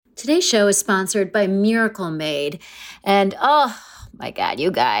Today's show is sponsored by Miracle Made. And oh my God, you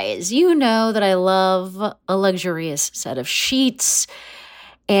guys, you know that I love a luxurious set of sheets.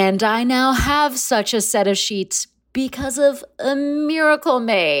 And I now have such a set of sheets because of a Miracle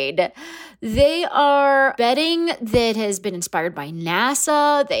Made. They are bedding that has been inspired by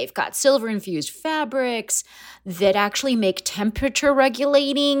NASA. They've got silver-infused fabrics that actually make temperature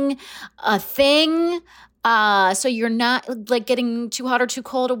regulating a thing. So you're not like getting too hot or too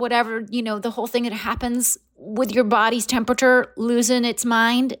cold or whatever, the whole thing that happens with your body's temperature losing its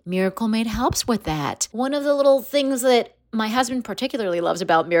mind. Miracle Made helps with that. One of the little things that my husband particularly loves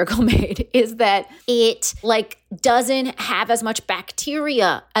about Miracle Made is that it doesn't have as much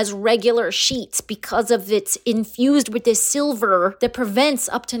bacteria as regular sheets because of it's infused with this silver that prevents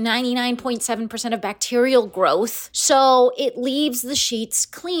up to 99.7% of bacterial growth. So it leaves the sheets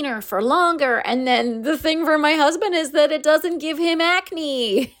cleaner for longer. And then the thing for my husband is that it doesn't give him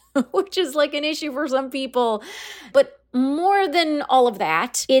acne, which is like an issue for some people. But more than all of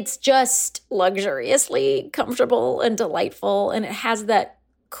that, it's just luxuriously comfortable and delightful, and it has that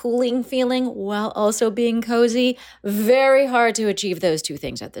cooling feeling while also being cozy. Very hard to achieve those two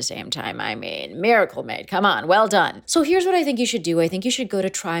things at the same time. I mean, Miracle Made, come on, well done. So here's what I think you should do. I think you should go to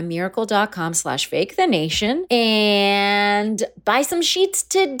trymiracle.com/fakethenation and buy some sheets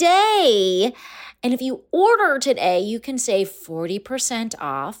today. And if you order today, you can save 40%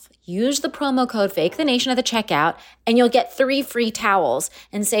 off. Use the promo code FAKETHENATION at the checkout, and you'll get 3 free towels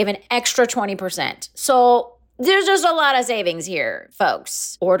and save an extra 20%. So there's just a lot of savings here,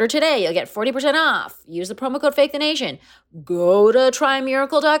 folks. Order today. You'll get 40% off. Use the promo code FAKETHENATION. Go to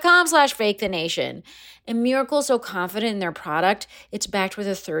trymiracle.com/FakeTheNation. And Miracle's so confident in their product, it's backed with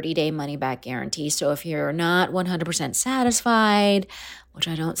a 30-day money-back guarantee. So if you're not 100% satisfied, which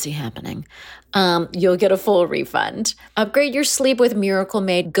I don't see happening, you'll get a full refund. Upgrade your sleep with Miracle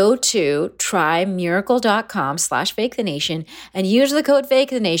Made. Go to trymiracle.com/FakeTheNation and use the code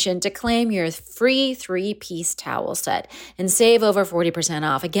FakeTheNation to claim your free 3-piece towel set and save over 40%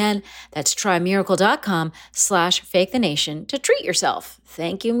 off. Again, that's trymiracle.com/FakeTheNation to treat yourself.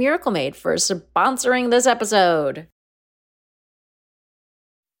 Thank you, Miracle Made, for sponsoring this episode.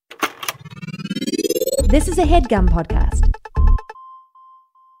 This is a HeadGum podcast.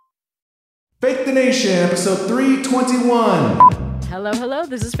 Fake the Nation, episode 321. Hello.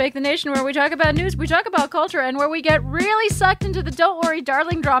 This is Fake the Nation, where we talk about news, we talk about culture, and where we get really sucked into the Don't Worry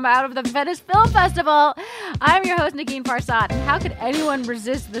Darling drama out of the Venice Film Festival. I'm your host, Nagin Farsad, and how could anyone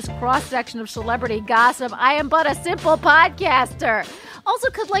resist this cross-section of celebrity gossip? I am but a simple podcaster.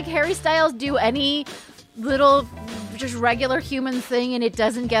 Also, could Harry Styles do any little just regular human thing and it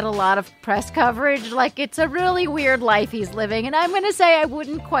doesn't get a lot of press coverage? It's a really weird life he's living, and I'm going to say I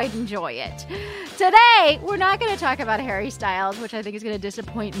wouldn't quite enjoy it. Today, we're not going to talk about Harry Styles, which I think is going to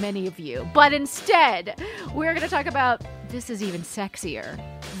disappoint many of you, but instead, we're going to talk about, this is even sexier,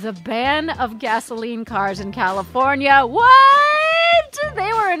 the ban of gasoline cars in California. What?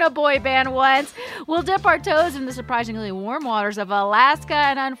 They were in a boy band once. We'll dip our toes in the surprisingly warm waters of Alaska,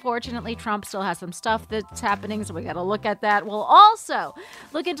 and unfortunately, Trump still has some stuff that's happening, so we got to look at that. We'll also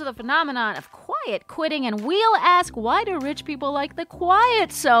look into the phenomenon of quiet quitting, and we'll ask, why do rich people like the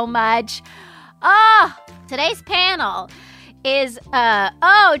quiet so much? Today's panel is,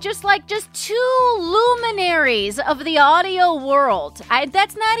 just two luminaries of the audio world.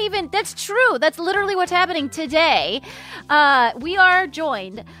 That's true. That's literally what's happening today. We are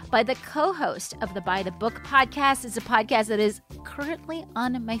joined by the co-host of the By the Book podcast. It's a podcast that is currently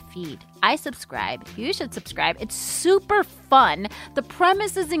on my feed. I subscribe. You should subscribe. It's super fun. The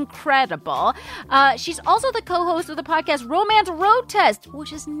premise is incredible. She's also the co-host of the podcast Romance Road Test,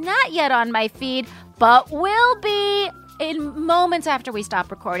 which is not yet on my feed, but will be in moments after we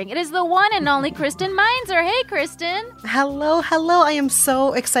stop recording. It is the one and only Kristen Meinzer. Hey, Kristen. Hello. I am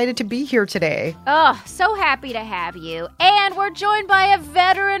so excited to be here today. Oh, so happy to have you. And we're joined by a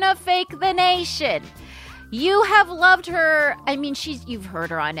veteran of Fake the Nation. You have loved her. I mean, you've heard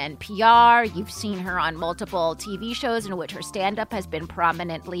her on NPR. You've seen her on multiple TV shows in which her stand-up has been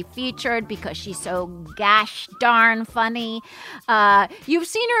prominently featured because she's so gosh darn funny. You've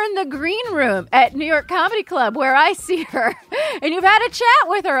seen her in the green room at New York Comedy Club where I see her. And you've had a chat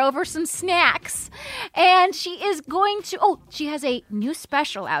with her over some snacks. And she is going to, she has a new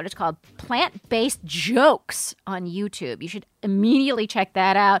special out. It's called Plant-Based Jokes on YouTube. You should immediately check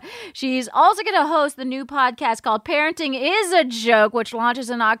that out. She's also going to host the new podcast called Parenting is a Joke, which launches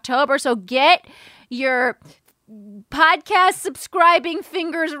in October. So get your podcast subscribing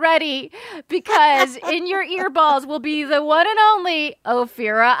fingers ready, because in your earballs will be the one and only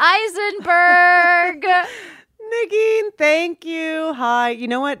Ophira Eisenberg. Nagin, thank you. Hi. You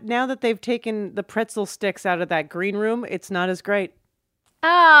know what? Now that they've taken the pretzel sticks out of that green room, it's not as great.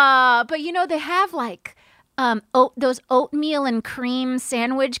 But they have like those oatmeal and cream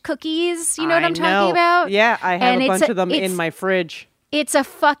sandwich cookies. You know what I'm talking about? Yeah, I have a bunch of them in my fridge. It's a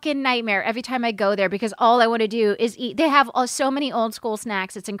fucking nightmare every time I go there because all I want to do is eat. They have so many old school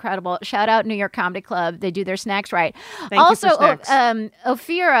snacks. It's incredible. Shout out New York Comedy Club. They do their snacks right. Thank you for snacks.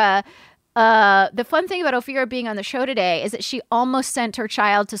 Ophira. The fun thing about Ophira being on the show today is that she almost sent her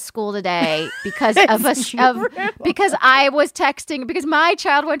child to school today because because I was texting because my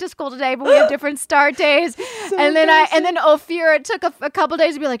child went to school today, but we have different start days. And then Ophira took a couple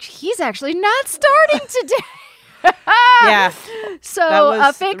days to be like, he's actually not starting today. Yeah.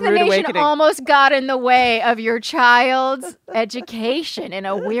 So Fake the Nation awakening. Almost got in the way of your child's education in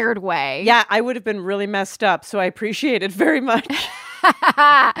a weird way. Yeah, I would have been really messed up, so I appreciate it very much.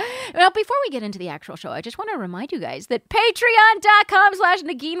 Well, before we get into the actual show, I just want to remind you guys that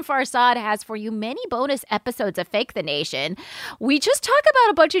patreon.com/Nagin Farsad has for you many bonus episodes of Fake the Nation. We just talk about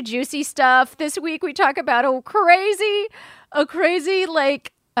a bunch of juicy stuff. This week we talk about a crazy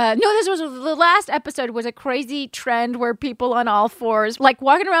the last episode was a crazy trend where people on all fours, like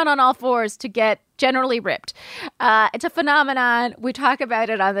walking around on all fours to get generally ripped. It's a phenomenon. We talk about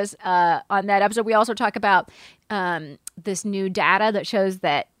it on that episode. We also talk about this new data that shows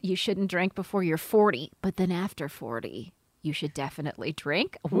that you shouldn't drink before you're 40, but then after 40, you should definitely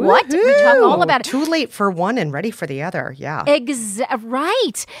drink. Woo-hoo! What? We talk all about it. Too late for one and ready for the other. Yeah.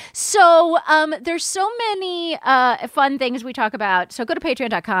 Right. So there's so many fun things we talk about. So go to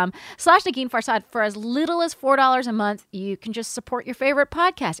patreon.com/Nagin Farsad. For as little as $4 a month, you can just support your favorite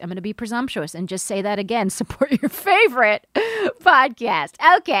podcast. I'm going to be presumptuous and just say that again. Support your favorite podcast.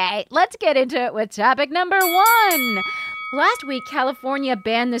 Okay, let's get into it with topic number 1. Last week, California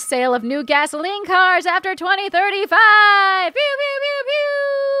banned the sale of new gasoline cars after 2035. Pew, pew, pew,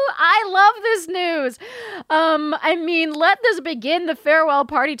 pew. I love this news. Let this begin the farewell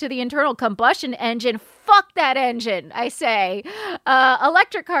party to the internal combustion engine. Fuck that engine, I say.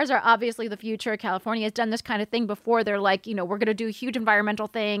 Electric cars are obviously the future. California has done this kind of thing before. They're like, we're going to do a huge environmental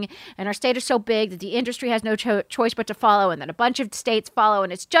thing, and our state is so big that the industry has no choice but to follow, and then a bunch of states follow,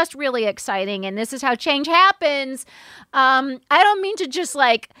 and it's just really exciting, and this is how change happens. I don't mean to just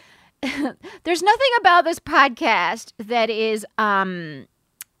there's nothing about this podcast that is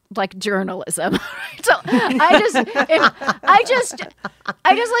like journalism. So I just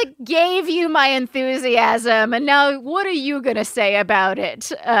gave you my enthusiasm, and now what are you gonna say about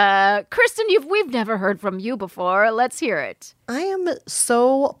it? Kristen, we've never heard from you before. Let's hear it. I am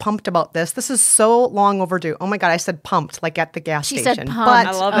so pumped about this. This is so long overdue. Oh my God, I said pumped, like at the gas she station. Said pumped. But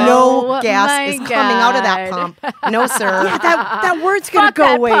I love no gas is coming out of that pump. No, sir. Yeah, that word's going to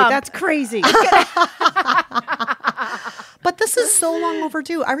go away. Pump. That's crazy. But this is so long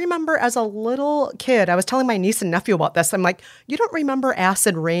overdue. I remember as a little kid, I was telling my niece and nephew about this. I'm like, you don't remember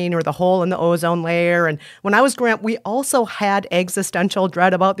acid rain or the hole in the ozone layer? And when I was growing up, we also had existential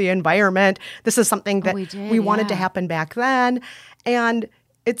dread about the environment. This is something that we wanted to happen back then. And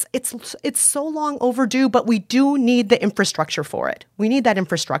it's so long overdue, but we do need the infrastructure for it. We need that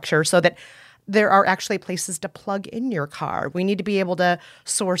infrastructure so that there are actually places to plug in your car. We need to be able to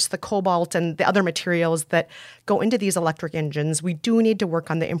source the cobalt and the other materials that go into these electric engines. We do need to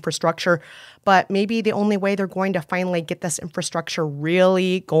work on the infrastructure, but maybe the only way they're going to finally get this infrastructure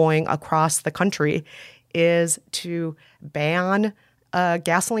really going across the country is to ban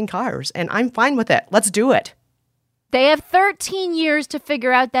gasoline cars. And I'm fine with it. Let's do it. They have 13 years to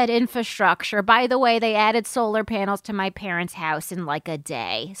figure out that infrastructure. By the way, they added solar panels to my parents' house in like a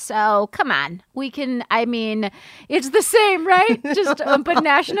day. So come on, it's the same, right? But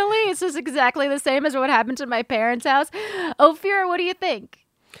nationally, it's just exactly the same as what happened to my parents' house. Ophira, what do you think?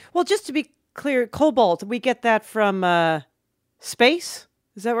 Well, just to be clear, cobalt, we get that from space?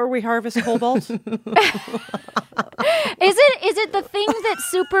 Is that where we harvest cobalt? Is it the thing that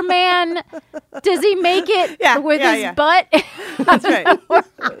Superman, does he make it with his butt? That's right.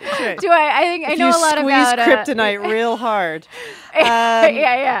 That's right. I know a lot about squeeze kryptonite real hard.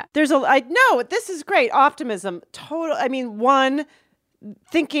 Yeah. This is great. Optimism. Total. One,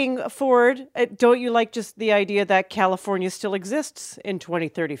 thinking forward, don't you like just the idea that California still exists in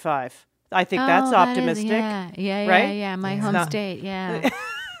 2035? I think that's optimistic. Right? Yeah. My home state. Yeah.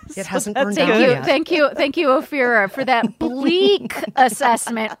 It hasn't burned down Thank you. yet. Thank you, Ophira, for that bleak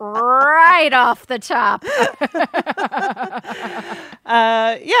assessment right off the top.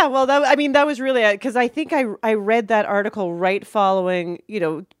 Yeah, well, that was really, because I think I read that article right following,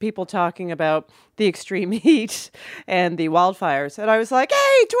 people talking about the extreme heat and the wildfires. And I was like,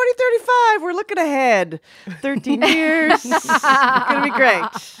 hey, 2035, we're looking ahead. 13 years. It's going to be great.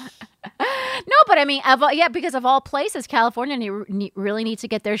 No, but I mean, because of all places, California really needs to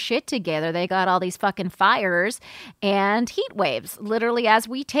get their shit together. They got all these fucking fires and heat waves. Literally, as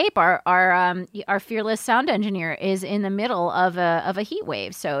we tape, our fearless sound engineer is in the middle of a heat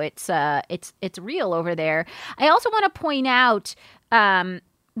wave, so it's real over there. I also want to point out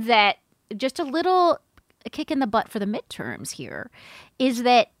that just a little kick in the butt for the midterms here is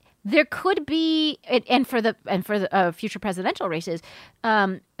that there could be, and for the future presidential races,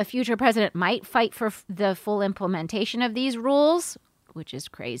 a future president might fight for the full implementation of these rules, which is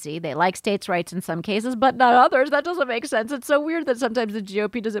crazy. They like states' rights in some cases, but not others. That doesn't make sense. It's so weird that sometimes the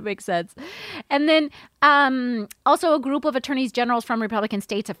GOP doesn't make sense. And then also a group of attorneys generals from Republican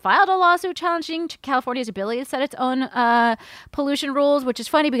states have filed a lawsuit challenging California's ability to set its own pollution rules, which is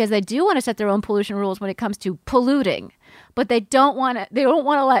funny because they do want to set their own pollution rules when it comes to polluting. But they don't want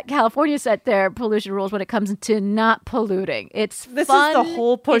to let California set their pollution rules when it comes to not polluting. This is the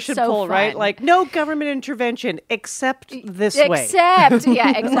whole push and pull, right? Like no government intervention except this way.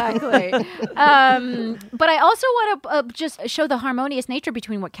 Yeah, exactly. But I also want to just show the harmonious nature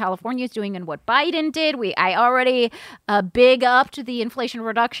between what California is doing and what Biden did. I already big upped the Inflation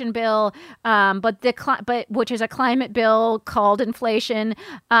Reduction Bill, but which is a climate bill called inflation.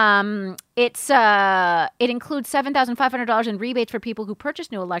 It includes $7,500 in rebates for people who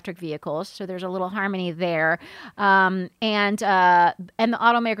purchase new electric vehicles. So there's a little harmony there. And the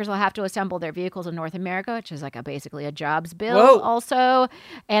automakers will have to assemble their vehicles in North America, which is like basically a jobs bill also.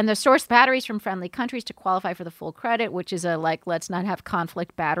 And the source batteries from friendly countries to qualify for the full credit, which is let's not have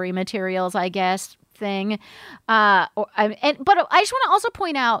conflict battery materials, I guess, thing. But I just want to also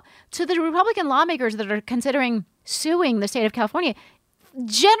point out to the Republican lawmakers that are considering suing the state of California,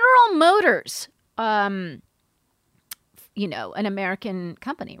 General Motors, an American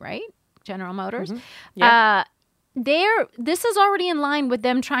company, right? General Motors. Mm-hmm. Yeah. This is already in line with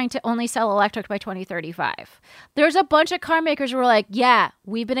them trying to only sell electric by 2035. There's a bunch of car makers who are like, yeah,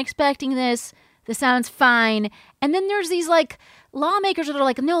 we've been expecting this. This sounds fine. And then there's these lawmakers that are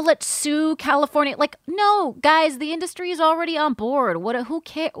like, no, let's sue California. Like, no, guys, the industry is already on board. Who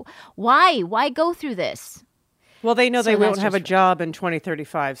cares? Why go through this? Well, they know they won't have a job in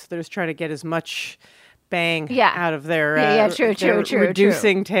 2035, so they're just trying to get as much bang out of their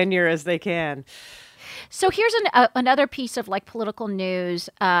reducing tenure as they can. So here's another piece of political news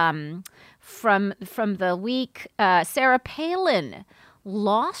from the week. Sarah Palin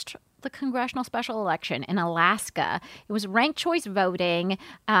lost the congressional special election in Alaska. It was ranked choice voting.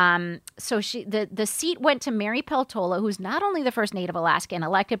 So the seat went to Mary Peltola, who's not only the first Native Alaskan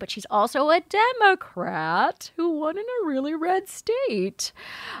elected, but she's also a Democrat who won in a really red state.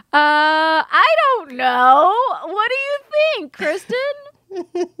 I don't know. What do you think, Kristen?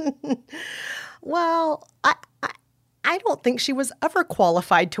 Well, I don't think she was ever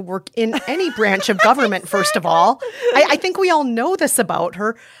qualified to work in any branch of government, first of all. I think we all know this about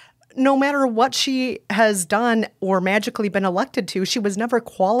her. No matter what she has done or magically been elected to, she was never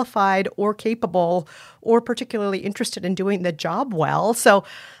qualified or capable or particularly interested in doing the job well. So,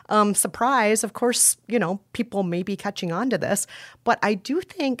 surprise, of course, people may be catching on to this. But I do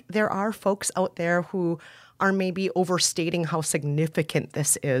think there are folks out there who are maybe overstating how significant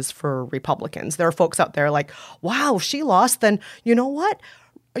this is for Republicans. There are folks out there like, wow, she lost, then you know what?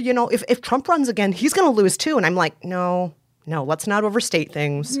 If Trump runs again, he's going to lose too. And I'm like, No, let's not overstate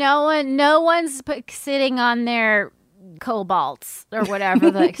things. No one's sitting on their cobalts or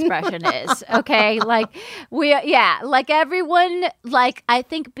whatever the expression is. Okay, everyone, I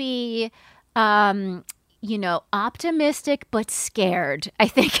think be, optimistic but scared, I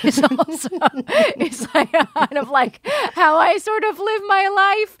think is also it's kind of how I sort of live my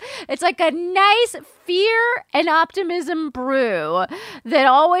life. It's like a nice fear and optimism brew that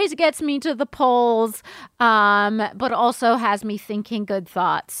always gets me to the polls, but also has me thinking good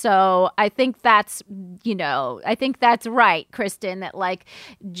thoughts. So I think that's right, Kristen, that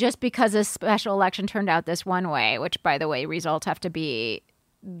just because a special election turned out this one way, which by the way, results have to be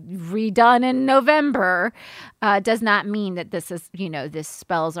redone in November, does not mean that this is, this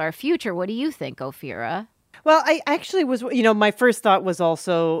spells our future. What do you think, Ophira? Well, I actually was, my first thought was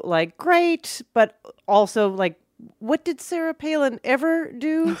also great, but also what did Sarah Palin ever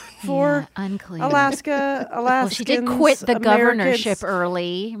do for Alaska? Well, she did quit the governorship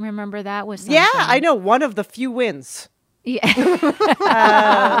early. Remember that was something. Yeah, I know, one of the few wins. Yeah.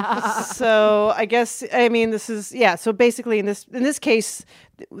 So I guess this is So basically, in this case,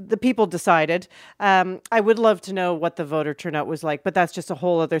 the people decided. I would love to know what the voter turnout was like, but that's just a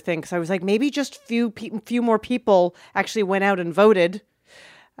whole other thing. Because I was like, maybe just few more people actually went out and voted.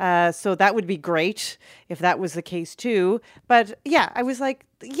 So that would be great if that was the case too. But yeah, I was like,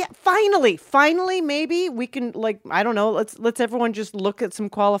 finally, maybe we can, I don't know, let's everyone just look at some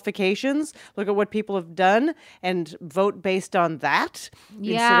qualifications, look at what people have done, and vote based on that.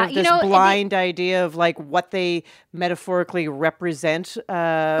 Yeah, instead of this blind idea of what they metaphorically represent.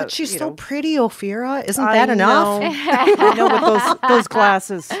 But she's so pretty, Ophira. Isn't that enough? I know with those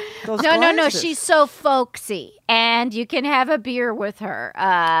glasses. No. She's so folksy, and you can have a beer with her.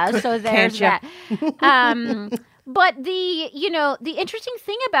 So there's that. But the interesting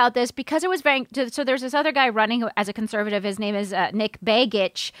thing about this, because it was ranked, so there's this other guy running as a conservative. His name is Nick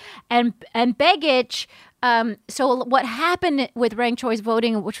Begich, and Begich. So what happened with ranked choice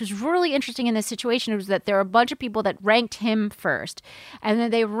voting, which was really interesting in this situation, was that there were a bunch of people that ranked him first, and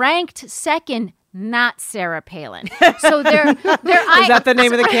then they ranked second not Sarah Palin. So they're Is that the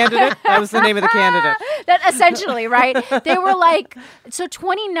name of the candidate? That was the name of the candidate. That essentially, right? They were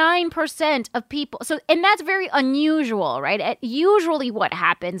 29% of people. So, and that's very unusual, right? Usually what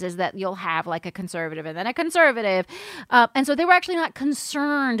happens is that you'll have a conservative and then a conservative. And so they were actually not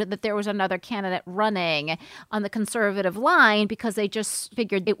concerned that there was another candidate running on the conservative line, because they just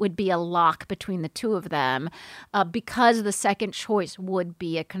figured it would be a lock between the two of them, because the second choice would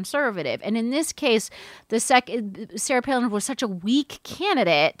be a conservative. And in this case, Sarah Palin was such a weak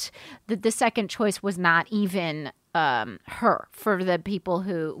candidate that the second choice was not even her, for the people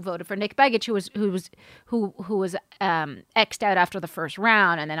who voted for Nick Begich, who was X'd out after the first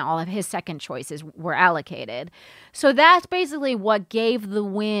round, and then all of his second choices were allocated. So that's basically what gave the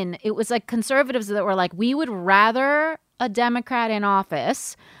win. It was conservatives that were we would rather a Democrat in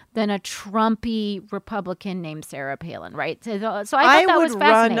office than a Trumpy Republican named Sarah Palin, right? So I thought that was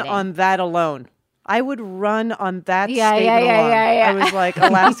fascinating. I would run on that alone. I would run on that statement alone. I was like,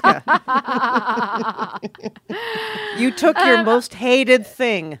 Alaska. You took your most hated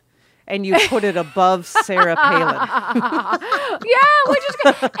thing and you put it above Sarah Palin. Which is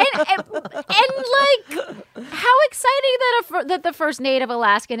good. And how exciting that the first Native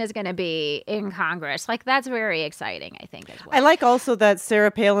Alaskan is going to be in Congress. That's very exciting, I think, as well. I like also that Sarah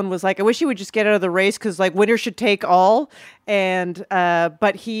Palin was like, I wish he would just get out of the race, because winner should take all. And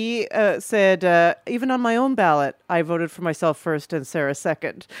but he said, even on my own ballot, I voted for myself first and Sarah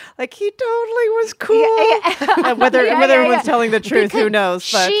second. He totally was cool. Whether everyone's telling the truth, who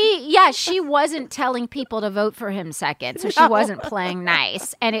knows? But she wasn't telling people to vote for him second, so she wasn't playing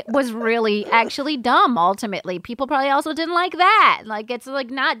nice, and it was really actually dumb. Ultimately, people probably also didn't like that. It's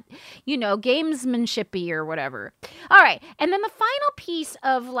not gamesmanshipy or whatever. All right, and then the final piece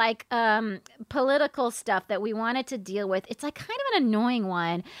of political stuff that we wanted to deal with. It's kind of an annoying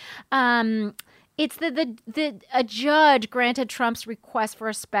one. It's a judge granted Trump's request for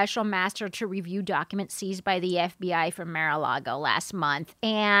a special master to review documents seized by the FBI from Mar-a-Lago last month.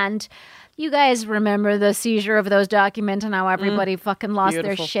 And you guys remember the seizure of those documents and how everybody fucking lost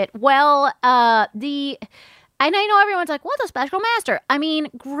their shit. Well, and I know everyone's like, what's a special master? I mean,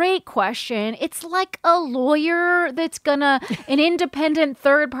 great question. It's like a lawyer an independent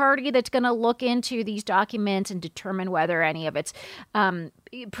third party that's going to look into these documents and determine whether any of it's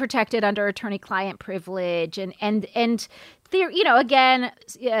protected under attorney-client privilege. And they're, again,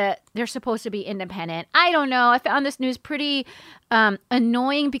 they're supposed to be independent. I don't know. I found this news pretty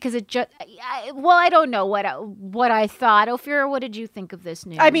annoying because it just, I don't know what I thought. Ophira, what did you think of this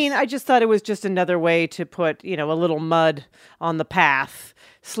news? I mean, I just thought it was just another way to put, a little mud on the path,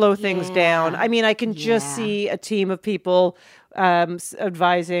 slow things down. I mean, I can just see a team of people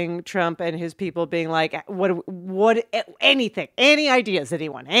advising Trump and his people being like, what, anything, any ideas,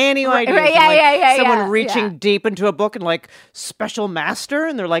 anyone, any ideas? Right, someone reaching deep into a book and special master.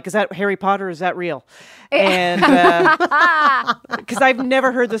 And they're like, is that Harry Potter? Is that real? And because I've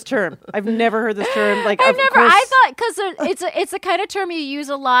never heard this term. I thought, because it's a kind of term you use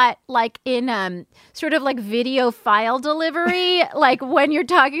a lot, in sort of video file delivery, when you're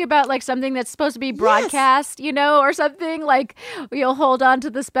talking about something that's supposed to be broadcast, or something, you'll hold on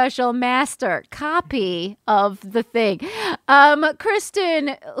to the special master copy of the thing.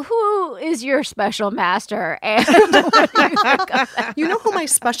 Kristen, who is your special master? And what do you think of that? You know who my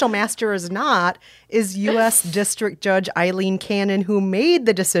special master is not? Is U.S. District Judge Eileen Cannon, who made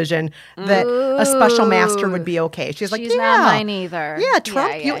the decision that a special master would be okay. She's like, she's not mine either. Yeah,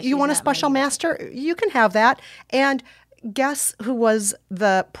 Trump, you want a special master? You can have that. And guess who was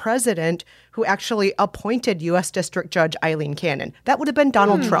the president who actually appointed U.S. District Judge Eileen Cannon. That would have been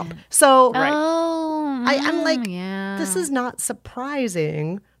Donald Trump. So I'm like, this is not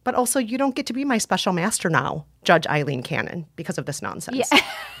surprising. But also, you don't get to be my special master now, Judge Eileen Cannon, because of this nonsense.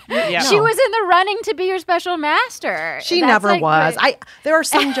 Yeah. She was in the running to be your special master. She never was. There are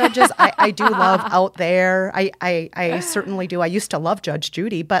some judges I do love out there. I certainly do. I used to love Judge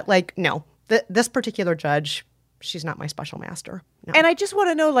Judy, but no, this particular judge, she's not my special master. No. And I just want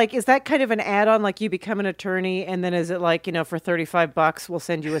to know, is that kind of an add-on? Like you become an attorney, and then is it for $35 we'll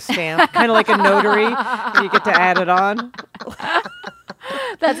send you a stamp, kind of like a notary, and you get to add it on?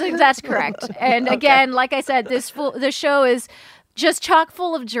 That's correct. And again, like I said, this show is just chock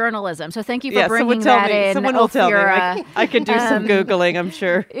full of journalism. So thank you for bringing that in. Someone will tell me. I can do some Googling, I'm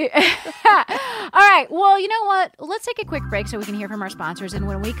sure. All right. Well, you know what? Let's take a quick break so we can hear from our sponsors. And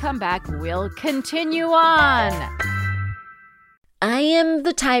when we come back, we'll continue on. I am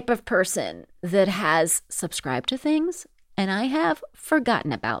the type of person that has subscribed to things, and I have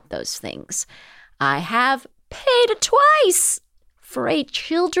forgotten about those things. I have paid twice for a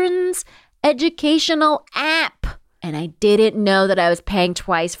children's educational app, and I didn't know that I was paying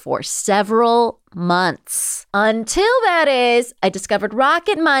twice for several months. Until I discovered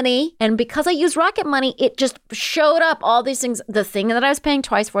Rocket Money, and because I use Rocket Money, it just showed up all these things. The thing that I was paying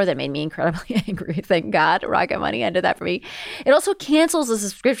twice for that made me incredibly angry. Thank God Rocket Money ended that for me. It also cancels the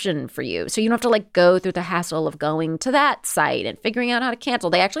subscription for you, so you don't have to go through the hassle of going to that site and figuring out how to cancel.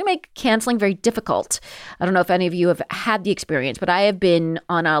 They actually make canceling very difficult. I don't know if any of you have had the experience, but I have been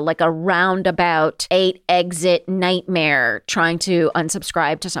on a roundabout 8-exit nightmare trying to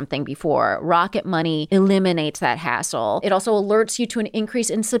unsubscribe to something before. Rocket Money eliminates that hassle. It also alerts you to an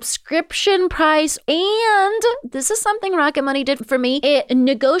increase in subscription price. And this is something Rocket Money did for me. It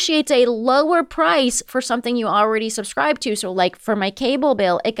negotiates a lower price for something you already subscribe to. So for my cable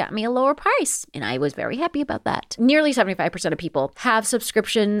bill, it got me a lower price. And I was very happy about that. Nearly 75% of people have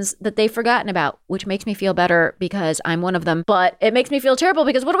subscriptions that they've forgotten about, which makes me feel better because I'm one of them. But it makes me feel terrible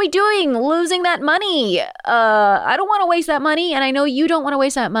because what are we doing? Losing that money. I don't want to waste that money. And I know you don't want to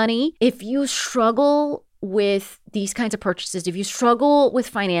waste that money. If you struggle with these kinds of purchases, if you struggle with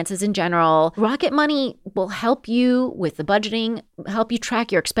finances in general, Rocket Money will help you with the budgeting, help you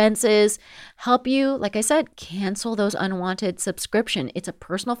track your expenses, help you, like I said, cancel those unwanted subscriptions. It's a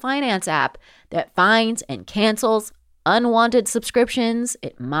personal finance app that finds and cancels unwanted subscriptions.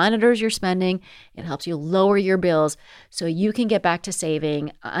 It monitors your spending. It helps you lower your bills so you can get back to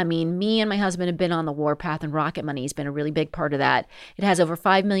saving. I mean, me and my husband have been on the warpath, and Rocket Money has been a really big part of that. It has over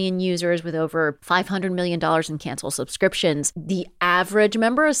 5 million users with over $500 million in canceled subscriptions. The average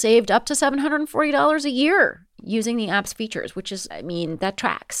member has saved up to $740 a year using the app's features, which is, that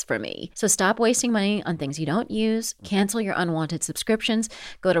tracks for me. So stop wasting money on things you don't use. Cancel your unwanted subscriptions.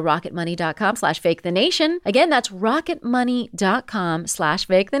 Go to rocketmoney.com/fakethenation. Again, that's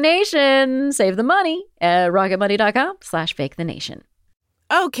rocketmoney.com/fakethenation. Save the money at rocketmoney.com/fakethenation.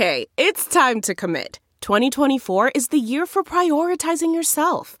 Okay, it's time to commit. 2024 is the year for prioritizing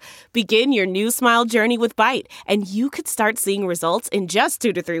yourself. Begin your new smile journey with Byte, and you could start seeing results in just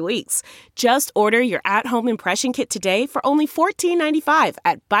 2 to 3 weeks. Just order your at-home impression kit today for only $14.95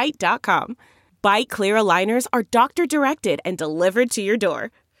 at Byte.com. Byte Clear aligners are doctor-directed and delivered to your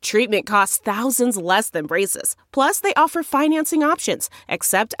door. Treatment costs thousands less than braces. Plus, they offer financing options,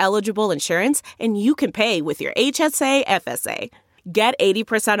 accept eligible insurance, and you can pay with your HSA FSA. Get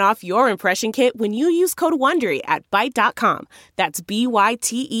 80% off your impression kit when you use code WONDERY at Byte.com. That's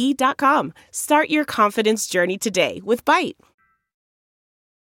BYTE.com. Start your confidence journey today with Byte.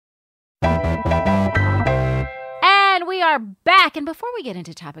 And we are back. And before we get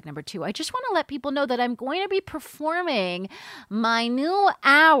into topic number 2, I just want to let people know that I'm going to be performing my new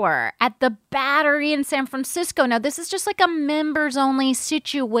hour at the Battery in San Francisco. Now, this is just a members-only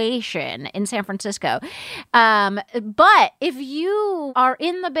situation in San Francisco. But if you are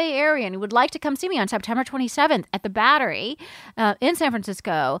in the Bay Area and you would like to come see me on September 27th at the Battery in San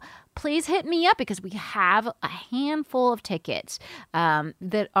Francisco, please hit me up because we have a handful of tickets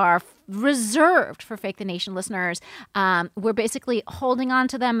that are reserved for Fake the Nation listeners. We're basically holding on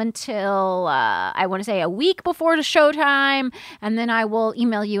to them until, I want to say, a week before the showtime, and then I will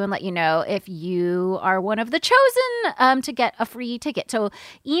email you and let you know if you are one of the chosen to get a free ticket. So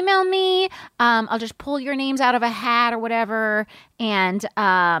email me. I'll just pull your names out of a hat or whatever, and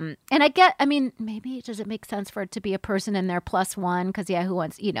maybe does it make sense for it to be a person in there plus one? Because who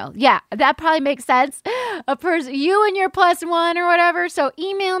wants, Yeah, that probably makes sense. A person, you and your +1 or whatever. So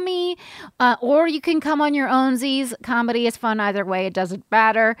email me, or you can come on your own Z's. Comedy is fun either way. It doesn't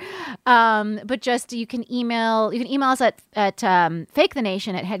matter. But just you can email us at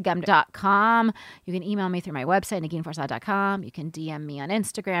fakethenation@headgum.com. You can email me through my website, NaginFarsad.com. You can DM me on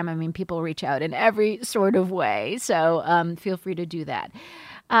Instagram. I mean, people reach out in every sort of way. So feel free to do that.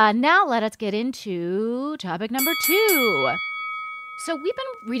 Now let us get into topic number 2. So we've been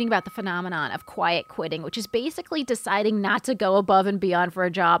reading about the phenomenon of quiet quitting, which is basically deciding not to go above and beyond for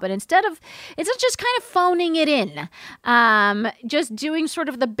a job. And instead of just kind of phoning it in, just doing sort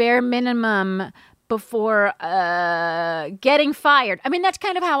of the bare minimum before getting fired. I mean, that's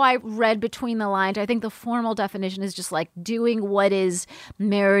kind of how I read between the lines. I think the formal definition is just like doing what is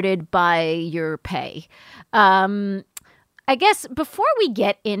merited by your pay. I guess before we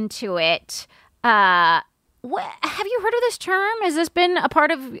get into it, have you heard of this term? Has this been a part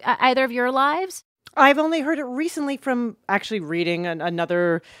of either of your lives? I've only heard it recently from actually reading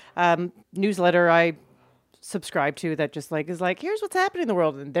another newsletter I subscribe to that just like is like, here's what's happening in the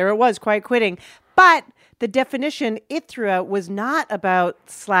world. And there it was, quiet quitting. But the definition it threw out was not about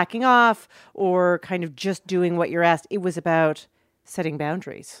slacking off or kind of just doing what you're asked. It was about setting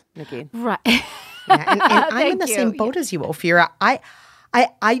boundaries, Nikki. Right. Yeah, and I'm in the same boat as you, Ophira.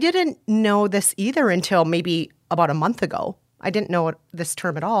 I didn't know this either until maybe about a month ago. I didn't know this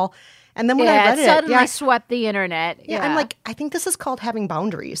term at all. And then when I read it suddenly it, swept the internet. Yeah, I'm like, I think this is called having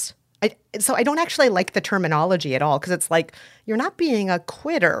boundaries. So I don't actually like the terminology at all because it's like you're not being a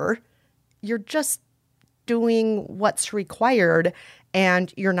quitter. You're just doing what's required,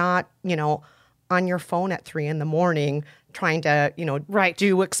 and you're not, on your phone at 3 a.m. trying to,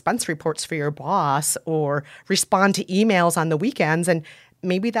 do expense reports for your boss or respond to emails on the weekends. And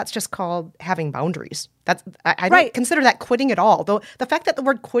maybe that's just called having boundaries. I don't consider that quitting at all. Though the fact that the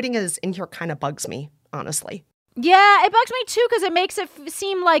word quitting is in here kind of bugs me, honestly. Yeah, it bugs me too because it makes it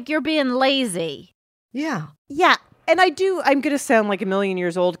seem like you're being lazy. Yeah. Yeah. And I'm going to sound like a million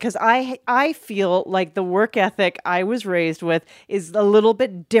years old because I feel like the work ethic I was raised with is a little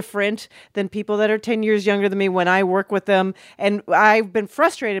bit different than people that are 10 years younger than me when I work with them. And I've been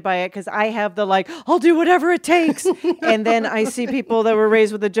frustrated by it because I have the I'll do whatever it takes. And then I see people that were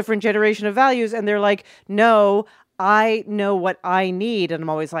raised with a different generation of values and they're like, no, I know what I need. And I'm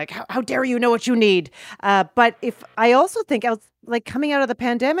always like, how dare you know what you need? But if I also think coming out of the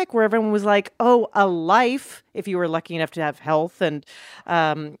pandemic where everyone was like, oh, a life, if you were lucky enough to have health and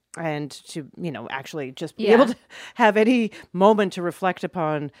to, actually just be able to have any moment to reflect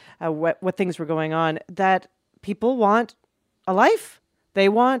upon what things were going on, that people want a life. They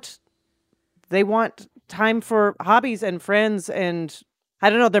want time for hobbies and friends and I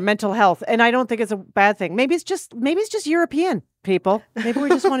don't know, their mental health. And I don't think it's a bad thing. Maybe it's just European people. Maybe we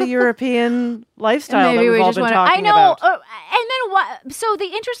just want a European lifestyle that we've all been talking about. I know. And then what? So the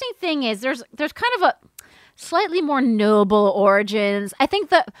interesting thing is there's kind of a slightly more noble origins. I think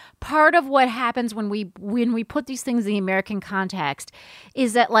that part of what happens when we put these things in the American context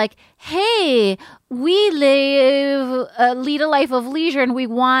is that hey, we lead a life of leisure and we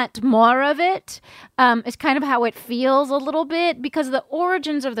want more of it. It's kind of how it feels a little bit because the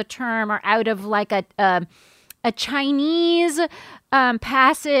origins of the term are out of a Chinese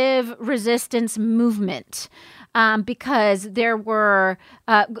passive resistance movement. Because there were,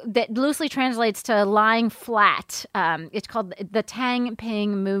 that loosely translates to lying flat. It's called the Tang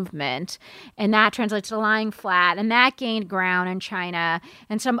Ping movement, and that translates to lying flat, and that gained ground in China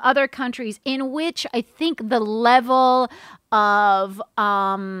and some other countries in which I think the level of,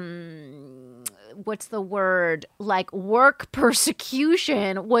 work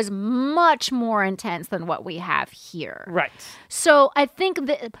persecution was much more intense than what we have here. Right. So I think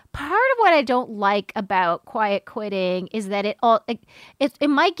that part of what I don't like about quiet quitting is that it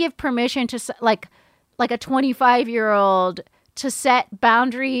might give permission to like a 25-year-old to set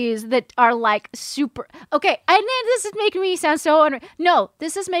boundaries that are super okay. And then this is making me sound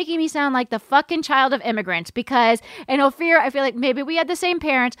this is making me sound like the fucking child of immigrants because in Ophira I feel like maybe we had the same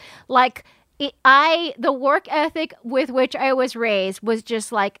parents the work ethic with which I was raised was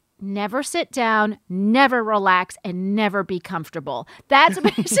just never sit down, never relax, and never be comfortable. That's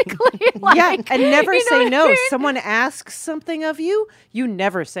basically and never say no. I mean? Someone asks something of you, you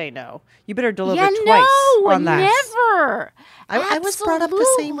never say no. You better deliver twice on that. Never. I was brought up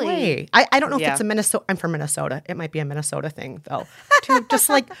the same way. I don't know if it's a Minnesota. I'm from Minnesota. It might be a Minnesota thing, though. To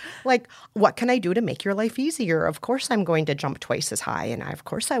just what can I do to make your life easier? Of course, I'm going to jump twice as high, and of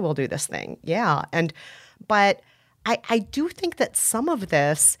course, I will do this thing. Yeah, but I do think that some of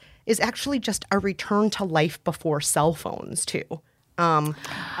this is actually just a return to life before cell phones, too.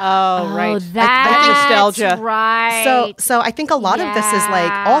 Right. That's nostalgia. right. So I think a lot of this is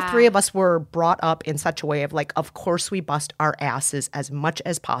like all three of us were brought up in such a way of like, of course we bust our asses as much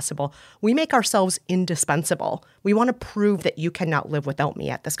as possible. We make ourselves indispensable. We want to prove that you cannot live without me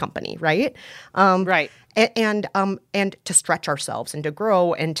at this company, right? Right. And to stretch ourselves and to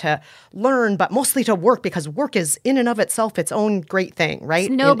grow and to learn, but mostly to work, because work is in and of itself its own great thing, right?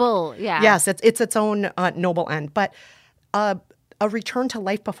 It's noble, yeah. Yes, it's its own noble end. But a return to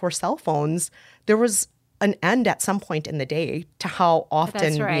life before cell phones, there was an end at some point in the day to how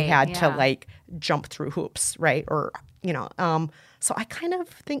often we had to like jump through hoops, right? Or, so I kind of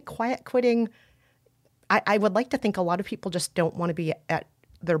think quiet quitting, I would like to think a lot of people just don't want to be at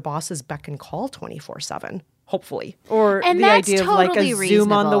their boss's beck and call 24/7, hopefully. Or And the that's idea of like totally a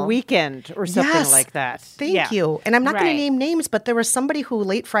Zoom on the reasonable. weekend or something like that. Thank you. And I'm not going Right. to name names, but there was somebody who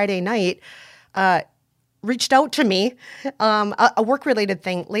late Friday night reached out to me, a work-related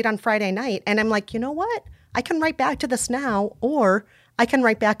thing late on Friday night. And I'm like, you know what? I can write back to this now, or I can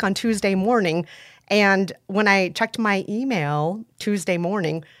write back on Tuesday morning. And when I checked my email Tuesday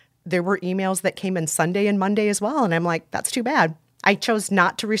morning, there were emails that came in Sunday and Monday as well. And I'm like, that's too bad. I chose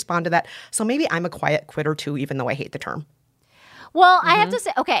not to respond to that. So maybe I'm a quiet quitter too, even though I hate the term. Well, I have to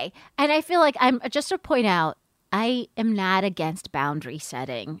say, okay, and I feel like I'm just to point out, I am not against boundary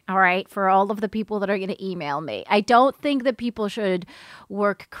setting, all right, for all of the people that are going to email me. I don't think that people should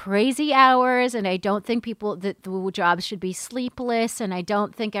work crazy hours, and I don't think that the jobs should be sleepless, and I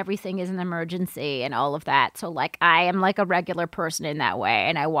don't think everything is an emergency and all of that. So, like, I am like a regular person in that way,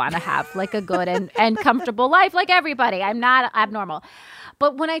 and I want to have like a good and comfortable life like everybody. I'm not abnormal.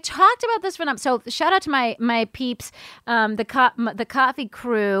 But when I talked about this so shout out to my peeps, the coffee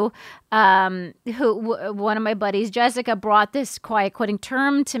crew, one of my buddies, Jessica, brought this quiet quitting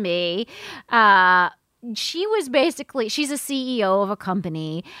term to me. She's a CEO of a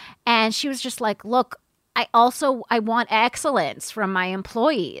company, and she was just like, look, I want excellence from my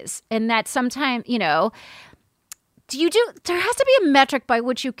employees, and that sometimes, there has to be a metric by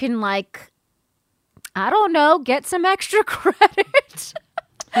which you can, like, I don't know, get some extra credit.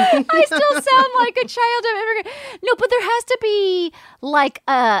 I still sound like a child of immigrant. No, but there has to be like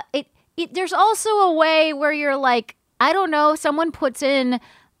there's also a way where you're like, I don't know, someone puts in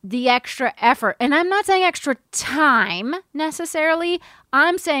the extra effort. And I'm not saying extra time necessarily.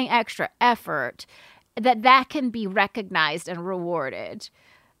 I'm saying extra effort that can be recognized and rewarded.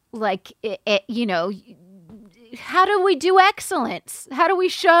 Like, how do we do excellence? How do we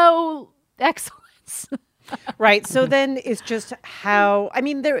show excellence? Right. So then it's just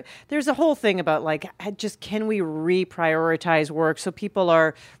there's a whole thing about like, just can we reprioritize work so people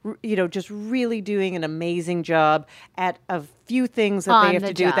are, just really doing an amazing job at a few things that they have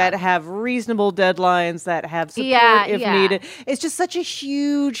to do that have reasonable deadlines, that have support if needed. It's just such a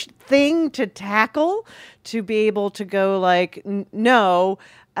huge thing to tackle, to be able to go like, no.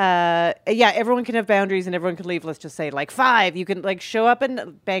 Everyone can have boundaries and everyone can leave. Let's just say like 5. You can like show up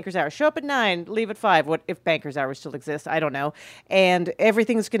at banker's hour, show up at 9, leave at 5. What if banker's hours still exist? I don't know. And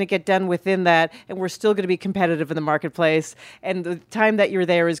everything's going to get done within that, and we're still going to be competitive in the marketplace. And the time that you're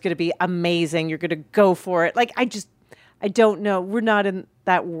there is going to be amazing. You're going to go for it. Like, I don't know. We're not in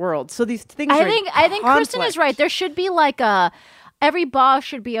that world. So these things. I think Kristen is right. There should be like every boss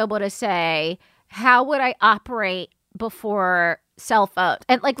should be able to say, how would I operate before cell phone?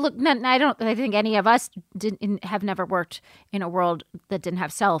 And like, look, I think any of us have never worked in a world that didn't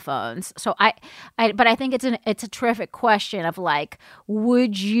have cell phones. So but I think it's a terrific question of like,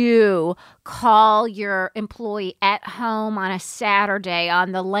 would you call your employee at home on a Saturday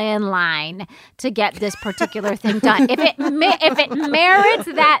on the landline to get this particular thing done? If it merits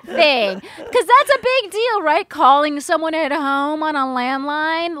that thing, because that's a big deal, right? Calling someone at home on a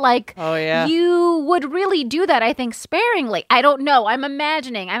landline, like, oh yeah, you would really do that, I think, sparingly. I don't know. I'm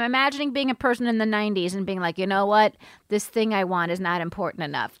imagining being a person in the 90s and being like, you know what? This thing I want is not important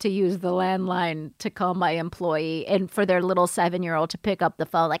enough to use the landline to call my employee and for their little 7-year-old to pick up the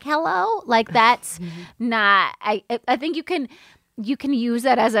phone like, hello? Like, that's not, I think you can use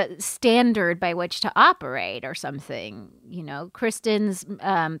that as a standard by which to operate or something. Kristen's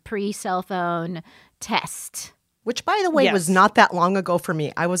pre-cell phone test. Which, by the way, was not that long ago for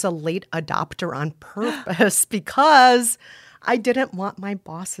me. I was a late adopter on purpose because I didn't want my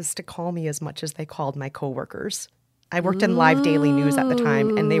bosses to call me as much as they called my coworkers. I worked in live daily news at the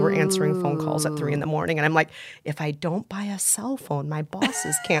time, and they were answering phone calls at 3 a.m. And I'm like, if I don't buy a cell phone, my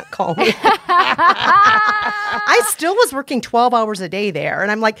bosses can't call me. I still was working 12 hours a day there. And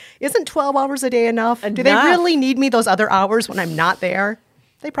I'm like, isn't 12 hours a day enough? Do they really need me those other hours when I'm not there?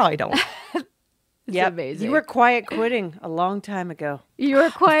 They probably don't. It's Yep. amazing. You were quiet quitting a long time ago. You were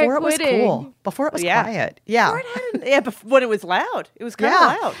quiet Before it was quitting. cool. Before it was Yeah. quiet. Yeah. When it was loud. It was kind of Yeah.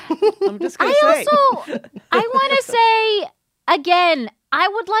 loud. I'm just going to say. I want to say again, I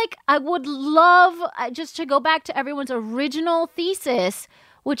would love just to go back to everyone's original thesis,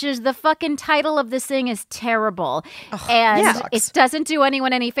 which is the fucking title of this thing is terrible. And yeah. it doesn't do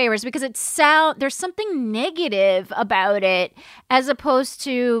anyone any favors because there's something negative about it as opposed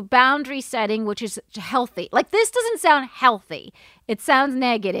to boundary setting, which is healthy. Like this doesn't sound healthy. It sounds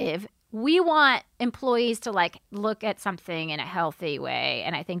negative. We want employees to like look at something in a healthy way.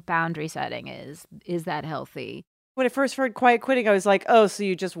 And I think boundary setting is that healthy? When I first heard quiet quitting, I was like, oh, so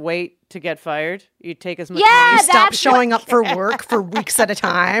you just wait to get fired? You take as much Yeah, money? Stop showing up for work for weeks at a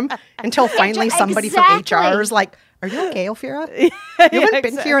time until finally somebody from HR is like, are you okay, Ophira? You haven't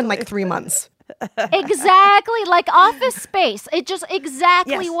been here in like 3 months. Exactly, like Office Space. It just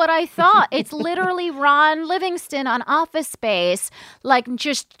exactly Yes. what I thought. It's literally Ron Livingston on Office Space, like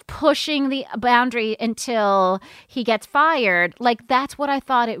just pushing the boundary until he gets fired. Like that's what I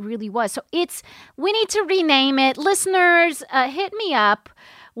thought it really was. So we need to rename it. Listeners, hit me up.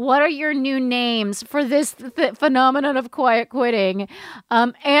 What are your new names for this phenomenon of quiet quitting?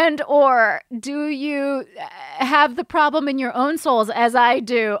 And or do you have the problem in your own souls, as I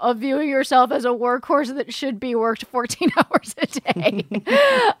do, of viewing yourself as a workhorse that should be worked 14 hours a day?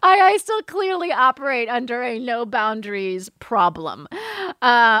 I still clearly operate under a no boundaries problem.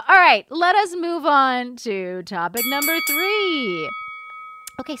 All right, let us move on to topic number 3.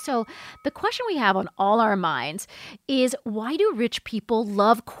 Okay, so the question we have on all our minds is, why do rich people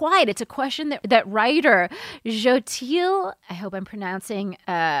love quiet? It's a question that writer Jotil, I hope I'm pronouncing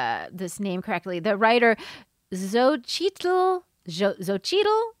this name correctly, the writer Xochitl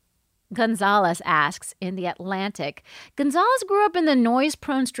Gonzalez asks in The Atlantic. Gonzalez grew up in the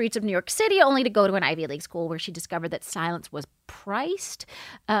noise-prone streets of New York City, only to go to an Ivy League school where she discovered that silence was prized,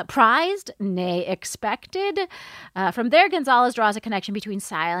 nay, expected. From there, Gonzalez draws a connection between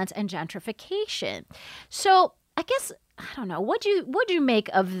silence and gentrification. So, I guess, I don't know, what'd you make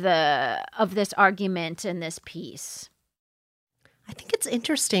of this argument in this piece? I think it's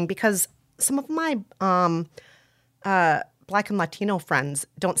interesting because some of my Black and Latino friends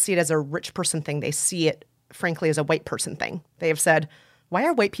don't see it as a rich person thing. They see it, frankly, as a white person thing. They have said, why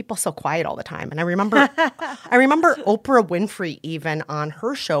are white people so quiet all the time? And I remember Oprah Winfrey even on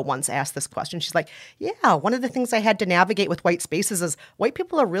her show once asked this question. She's like, yeah, one of the things I had to navigate with white spaces is white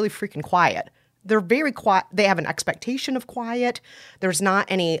people are really freaking quiet. They're very quiet. They have an expectation of quiet. There's not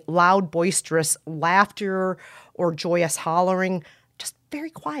any loud, boisterous laughter or joyous hollering. Just very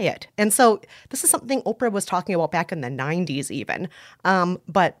quiet. And so this is something Oprah was talking about back in the 90s even,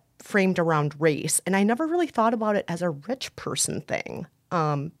 but framed around race. And I never really thought about it as a rich person thing,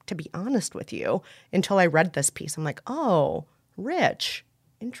 to be honest with you, until I read this piece. I'm like, oh, rich.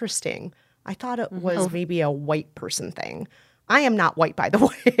 Interesting. I thought it was maybe a white person thing. I am not white, by the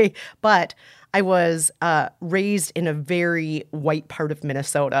way, but I was raised in a very white part of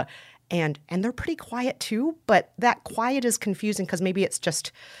Minnesota. And they're pretty quiet too, but that quiet is confusing because maybe it's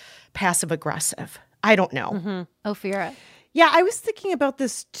just passive aggressive. I don't know. Ophira. Yeah, I was thinking about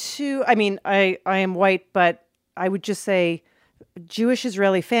this too. I mean, I am white, but I would just say Jewish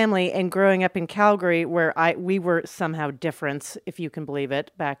Israeli family, and growing up in Calgary, where we were somehow different, if you can believe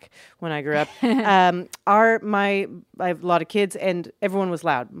it, back when I grew up. I have a lot of kids, and everyone was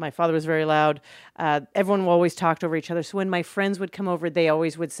loud. My father was very loud. Everyone always talked over each other. So when my friends would come over, they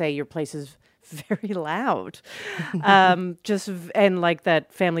always would say, "Your place is very loud." And like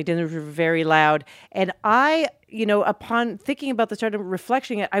that family dinners were very loud. And I, upon thinking about this, started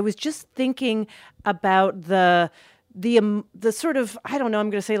reflecting it, I was just thinking about the sort of, I don't know, I'm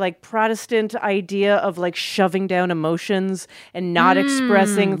going to say like Protestant idea of like shoving down emotions and not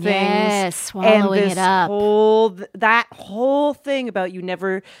expressing things. Yes, swallowing and it up. That whole thing about you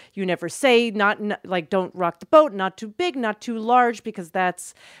never say, not like don't rock the boat, not too big, not too large, because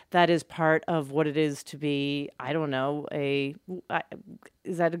that is part of what it is to be, I don't know,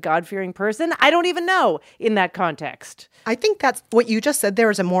 is that a God-fearing person? I don't even know in that context. I think that's what you just said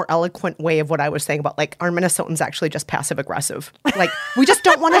there is a more eloquent way of what I was saying about like our Minnesotans actually just passive aggressive. Like we just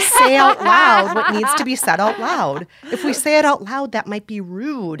don't want to say out loud what needs to be said out loud. If we say it out loud, that might be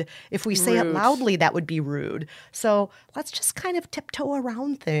rude. If we say it loudly, that would be rude. So let's just kind of tiptoe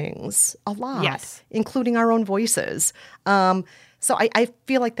around things a lot, including our own voices. So I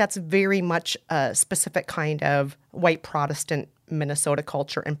feel like that's very much a specific kind of white Protestant Minnesota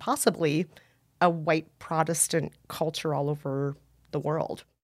culture, and possibly a white Protestant culture all over the world.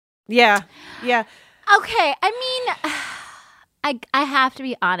 Yeah. Okay, I mean, I have to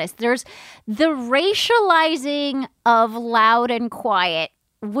be honest. There's the racializing of loud and quiet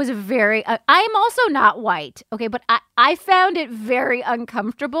was very I'm also not white, okay, but I found it very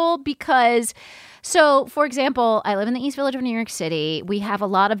uncomfortable because so, for example, I live in the East Village of New York City. We have a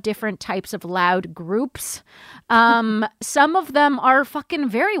lot of different types of loud groups. Some of them are fucking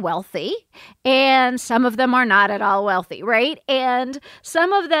very wealthy, and some of them are not at all wealthy, right? And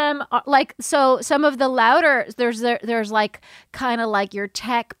some of them are like, so some of the louder, there's like kind of like your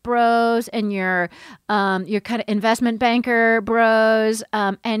tech bros and your kind of investment banker bros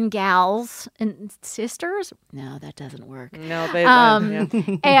and gals and sisters. No, that doesn't work. No, they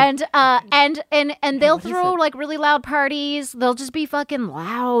and they'll throw like really loud parties. They'll just be fucking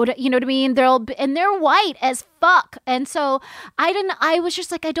loud. You know what I mean? They're white as fuck. And so I was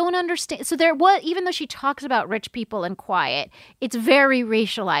just like, I don't understand. So even though she talks about rich people and quiet, it's very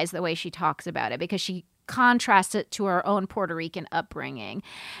racialized the way she talks about it because she contrasts it to her own Puerto Rican upbringing.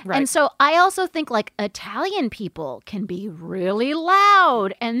 Right. And so I also think like Italian people can be really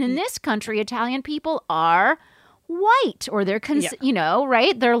loud. And in this country, Italian people are white, or they're you know,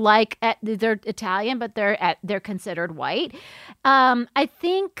 right? They're like they're Italian, but they're considered white. I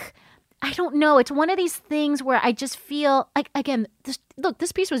think, I don't know. It's one of these things where I just feel like, again,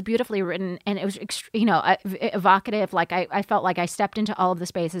 this piece was beautifully written and it was, you know, evocative. Like I felt like I stepped into all of the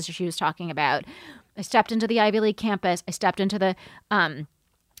spaces she was talking about. I stepped into the Ivy League campus. I stepped into the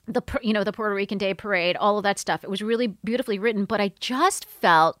Puerto Rican Day Parade, all of that stuff. It was really beautifully written, but I just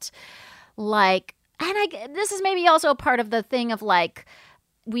felt like, and this is maybe also a part of the thing of like,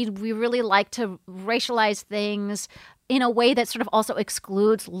 we really like to racialize things in a way that sort of also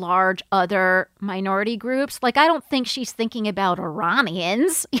excludes large other minority groups. Like, I don't think she's thinking about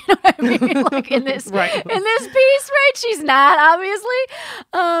Iranians, you know what I mean? Like in this right. in this piece, right? She's not,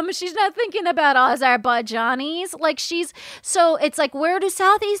 obviously. She's not thinking about Azerbaijanis. Like so it's like, where do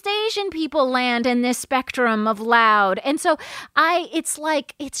Southeast Asian people land in this spectrum of loud? And so it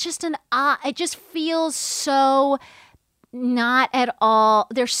just feels so not at all.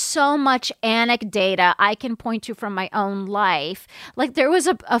 There's so much anecdata I can point to from my own life. Like there was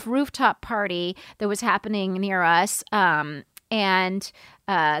a rooftop party that was happening near us, and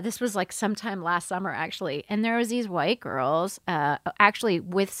this was like sometime last summer actually. And there was these white girls, actually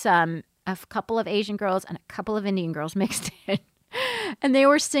with a couple of Asian girls and a couple of Indian girls mixed in. And they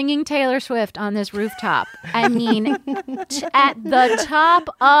were singing Taylor Swift on this rooftop. I mean, at the top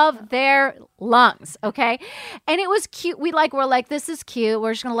of their lungs, okay? And it was cute. We're like, this is cute.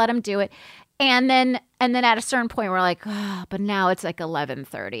 We're just going to let them do it. And then at a certain point, we're like, oh, but now it's like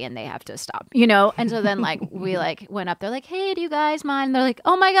 11:30 and they have to stop, you know? And so then like we like went up. They're like, hey, do you guys mind? And they're like,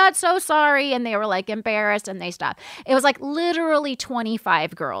 oh my God, so sorry. And they were like embarrassed and they stopped. It was like literally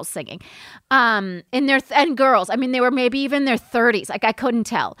 25 girls singing. And girls, I mean, they were maybe even their 30s. Like I couldn't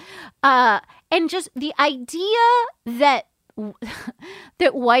tell. And just the idea that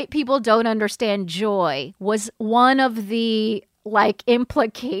white people don't understand joy was one of the like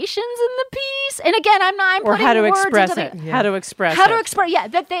implications in the piece. And again, I'm or putting how to words express into it. How to express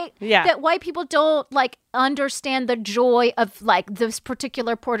that white people don't like understand the joy of like this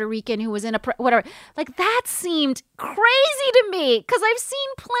particular Puerto Rican who was in whatever. Like that seemed crazy to me because I've seen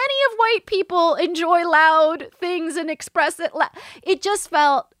plenty of white people enjoy loud things and express it. It just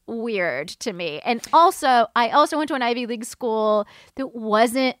felt weird to me. And also, I also went to an Ivy League school that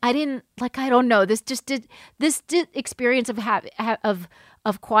wasn't, I don't know, this experience of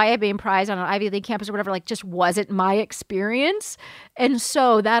quiet being prized on an Ivy League campus or whatever, like just wasn't my experience. And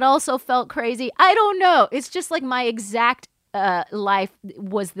so that also felt crazy. I don't know. It's just like my exact life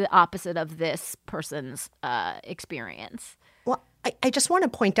was the opposite of this person's experience. Well, I just want to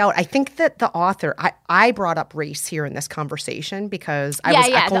point out, I think that the author, I brought up race here in this conversation because the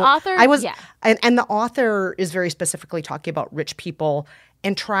author, and the author is very specifically talking about rich people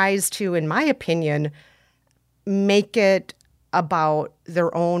and tries to, in my opinion, make it about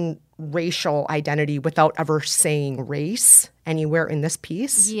their own racial identity without ever saying race anywhere in this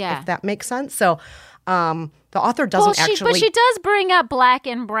piece, if that makes sense. So the author doesn't But she does bring up black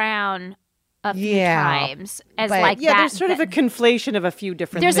and brown a few times as like that. There's sort of a conflation of a few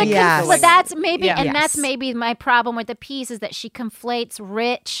different things. That's maybe, that's maybe my problem with the piece is that she conflates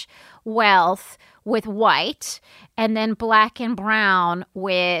rich wealth with white and then black and brown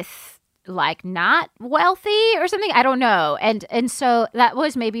with like not wealthy or something. I don't know. And so that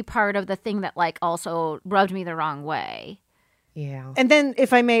was maybe part of the thing that like also rubbed me the wrong way. Yeah. And then,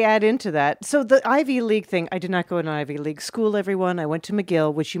 if I may add into that, so the Ivy League thing, I did not go to an Ivy League school, everyone. I went to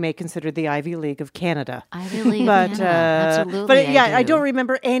McGill, which you may consider the Ivy League of Canada. Ivy League but, of Canada. Absolutely. But yeah, I do. don't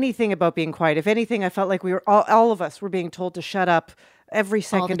remember anything about being quiet. If anything, I felt like we were all of us were being told to shut up every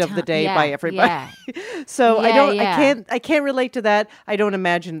second of the day by everybody. Yeah. So Yeah. I can't relate to that. I don't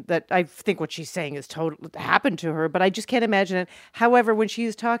imagine that. I think what she's saying is totally happened to her, but I just can't imagine it. However, when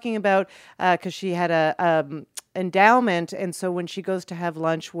she's talking about, because she had a endowment, and so when she goes to have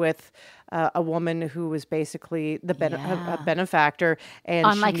lunch with a woman who was basically a benefactor, and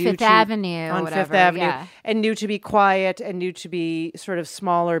On she like knew Fifth to- Avenue or on whatever, Fifth Avenue, yeah. and knew to be quiet and knew to be sort of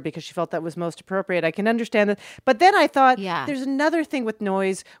smaller because she felt that was most appropriate. I can understand that, but then I thought there's another thing with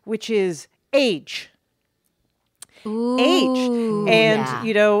noise, which is age. Ooh, And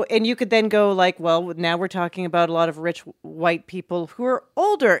you know, and you could then go like, well, now we're talking about a lot of rich white people who are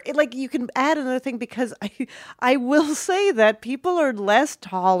older. Like you can add another thing, because I will say that people are less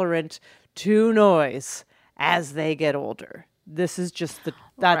tolerant to noise as they get older. This is just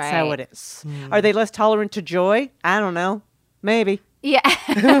that's how it is. Are they less tolerant to joy? I don't know. Maybe. Yeah.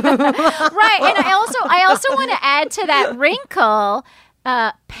 Right. And I also want to add to that wrinkle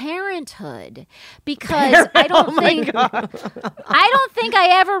parenthood, because I don't think I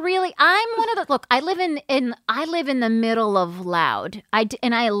ever really. I'm one of the look. I live in the middle of loud.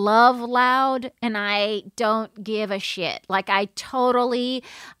 And I love loud, and I don't give a shit. Like I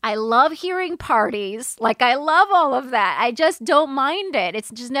love hearing parties. Like I love all of that. I just don't mind it.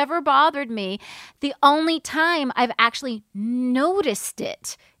 It's just never bothered me. The only time I've actually noticed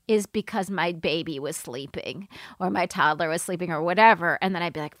it is because my baby was sleeping or my toddler was sleeping or whatever. And then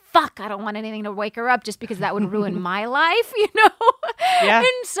I'd be like, fuck, I don't want anything to wake her up just because that would ruin my life, you know? Yeah. And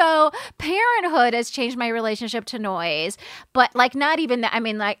so parenthood has changed my relationship to noise, but like not even that. I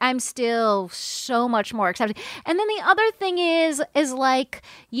mean, like I'm still so much more accepting. And then the other thing is like,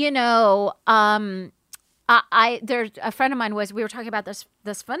 you know, there's a friend of mine we were talking about this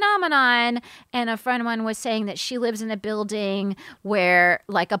phenomenon, and a friend of mine was saying that she lives in a building where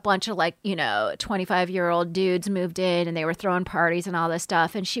like a bunch of like, you know, 25-year-old dudes moved in and they were throwing parties and all this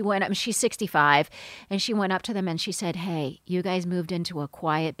stuff. And she went up, she's 65, and she went up to them and she said, hey, you guys moved into a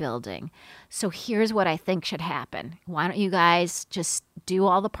quiet building. So here's what I think should happen. Why don't you guys just do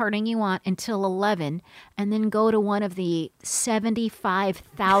all the partying you want until 11 and then go to one of the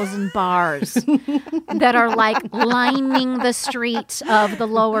 75,000 bars that are like lining the streets of the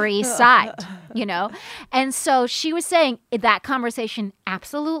Lower East Side, you know? And so she was saying that conversation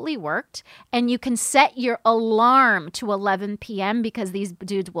absolutely worked. And you can set your alarm to 11 p.m. because these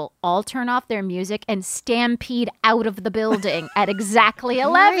dudes will all turn off their music and stampede out of the building at exactly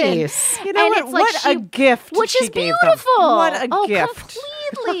 11. Nice. You know And what? it's What a gift which she is gave them. beautiful. What a gift.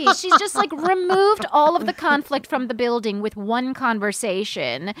 Completely. She's just like removed all of the conflict from the building with one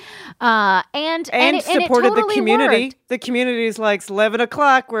conversation, and supported it totally the community. worked. The community is like, it's 11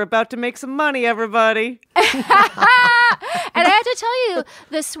 o'clock. We're about to make some money, everybody. And I have to tell you,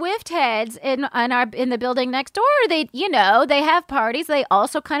 the Swift heads in the building next door, they have parties. They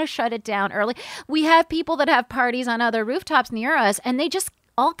also kind of shut it down early. We have people that have parties on other rooftops near us, and they just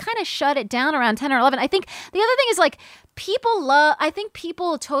all kind of shut it down around 10 or 11. I think the other thing is like I think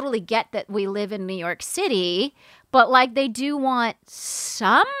people totally get that we live in New York City, but like they do want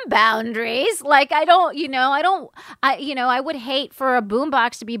some boundaries. Like I would hate for a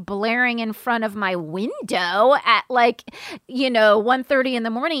boombox to be blaring in front of my window at like, 1:30 in the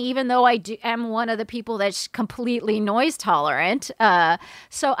morning, even though am one of the people that's completely noise tolerant.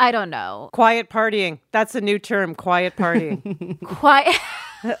 So I don't know. Quiet partying. That's a new term, quiet partying. Quiet.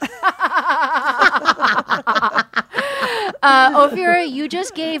 Ophira, you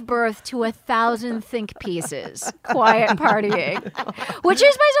just gave birth to 1,000 think pieces. Quiet partying, which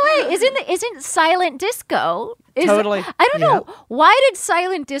is, by the way, isn't silent disco? Totally. I don't know, why did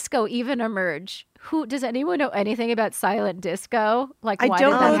silent disco even emerge? Does anyone know anything about silent disco? Like, why I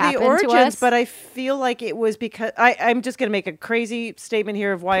don't did that know happen the origins, to us? but I feel like it was because I'm just going to make a crazy statement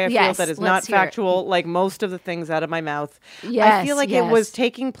here of why I feel that is not let's hear it. factual, like most of the things out of my mouth. Yes, I feel like it was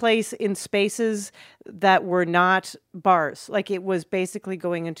taking place in spaces that were not bars. Like it was basically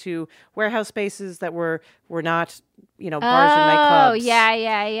going into warehouse spaces that were not, bars or nightclubs. Oh, yeah.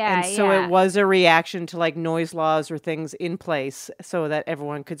 And so it was a reaction to like noise laws or things in place so that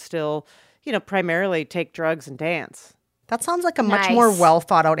everyone could still, primarily take drugs and dance. That sounds like a much Nice. more well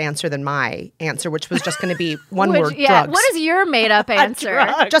thought out answer than my answer, which was just going to be one word, drugs. What is your made up answer?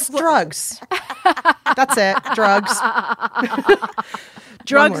 Just drugs. That's it. Drugs.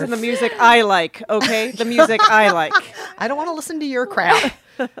 Drugs and the music I like, okay? The music I like. I don't want to listen to your crap.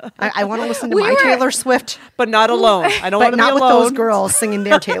 I want to listen to my Taylor Swift, but not alone. I don't want but to be not with alone. those girls singing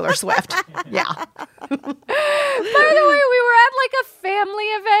their Taylor Swift. Yeah. By the way, we were at like a family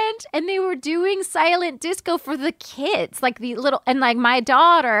event and they were doing silent disco for the kids. Like the little, and like my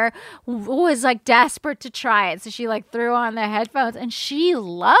daughter was like desperate to try it. So she like threw on the headphones and she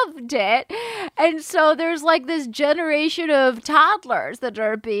loved it. And so there's like this generation of toddlers that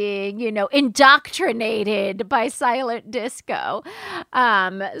are being, indoctrinated by silent disco.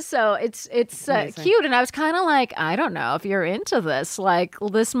 So it's cute. And I was kind of like, I don't know if you're into this. Like,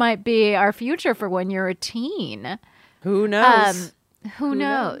 this might be our future for when you're a teen. Who knows? Who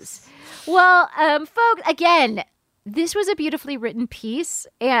knows? Well, folks, again, this was a beautifully written piece,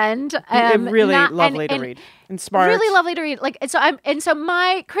 and really lovely to read. And smart. Really lovely to read. Like, so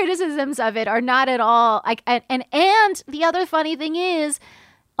my criticisms of it are not at all like. And the other funny thing is,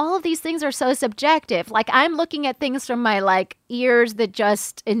 all of these things are so subjective. Like, I'm looking at things from my like ears that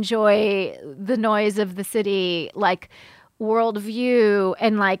just enjoy the noise of the city, like worldview,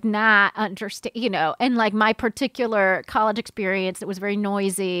 and like not understand, and like my particular college experience that was very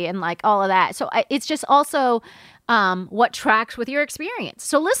noisy and like all of that. So it's just also what tracks with your experience.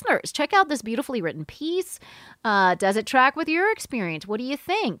 So listeners, check out this beautifully written piece. Does it track with your experience? What do you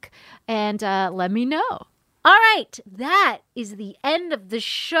think? And let me know. All right, that is the end of the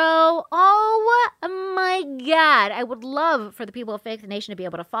show. Oh my God. I would love for the people of Fake the Nation to be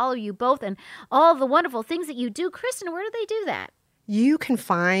able to follow you both and all the wonderful things that you do. Kristen, where do they do that? You can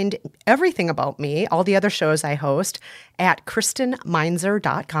find everything about me, all the other shows I host, at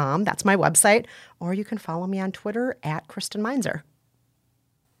KristenMeinzer.com. That's my website. Or you can follow me on Twitter at Kristen Meinzer.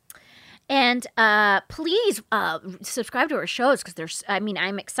 And please subscribe to our shows because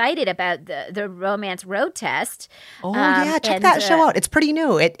I'm excited about the Romance Road Test. Oh, yeah. Check that show out. It's pretty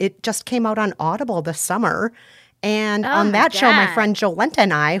new. It just came out on Audible this summer. And on that show, my friend Jolenta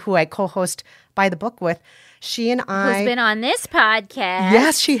and I, who I co-host By the Book with, she and I... Who's been on this podcast.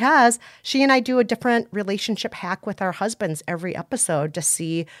 Yes, she has. She and I do a different relationship hack with our husbands every episode to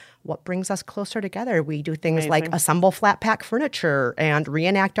see what brings us closer together. We do things like assemble flat pack furniture and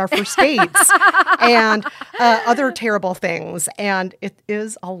reenact our first dates and other terrible things. And it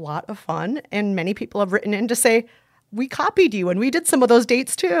is a lot of fun. And many people have written in to say, we copied you and we did some of those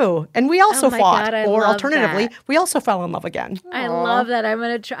dates too. And we also fought. God, or alternatively, we also fell in love again. I love that. I'm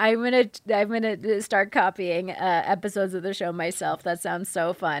gonna start copying episodes of the show myself. That sounds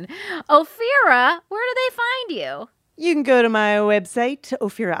so fun. Ophira, where do they find you? You can go to my website,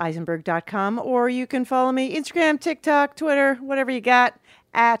 ophiraeisenberg.com, or you can follow me Instagram, TikTok, Twitter, whatever you got,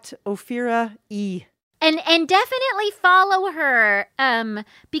 at Ophira E. And definitely follow her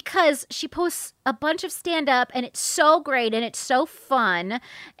because she posts a bunch of stand-up, and it's so great, and it's so fun.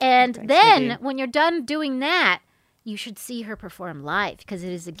 And when you're done doing that, you should see her perform live because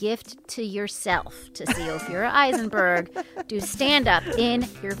it is a gift to yourself to see Ophira Eisenberg do stand-up in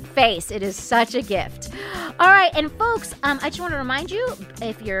your face. It is such a gift. All right, and folks, I just want to remind you,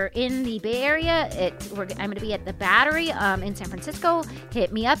 if you're in the Bay Area, I'm going to be at the Battery in San Francisco.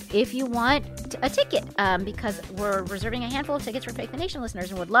 Hit me up if you want a ticket because we're reserving a handful of tickets for Fake the Nation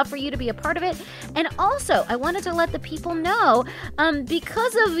listeners and would love for you to be a part of it. And also, I wanted to let the people know,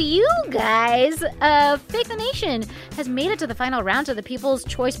 because of you guys, Fake the Nation has made it to the final round of the People's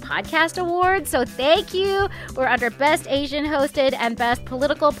Choice Podcast Awards. So thank you. We're under Best Asian Hosted and Best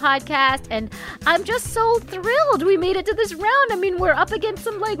Political Podcast. And I'm just so thrilled we made it to this round. I mean, we're up against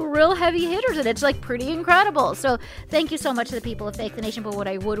some like real heavy hitters and it's like pretty incredible. So thank you so much to the people of Fake the Nation. But what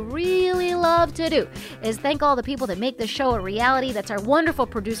I would really love to do is thank all the people that make this show a reality. That's our wonderful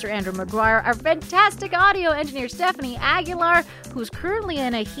producer, Andrew McGuire, our fantastic audio engineer, Stephanie Aguilar, who's currently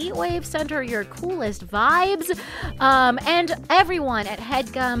in a heat wave. Send her your coolest vibes. And everyone at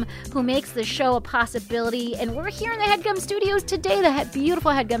HeadGum who makes the show a possibility. And we're here in the HeadGum studios today, the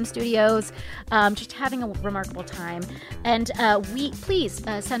beautiful HeadGum studios, just having a remarkable time. And please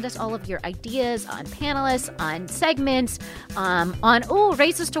send us all of your ideas on panelists, on segments, on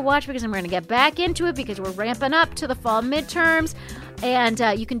races to watch, because we're going to get back into it because we're ramping up to the fall midterms. And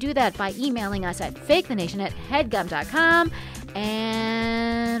you can do that by emailing us at fakethenation@headgum.com.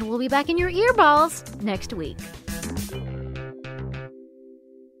 And we'll be back in your earballs next week.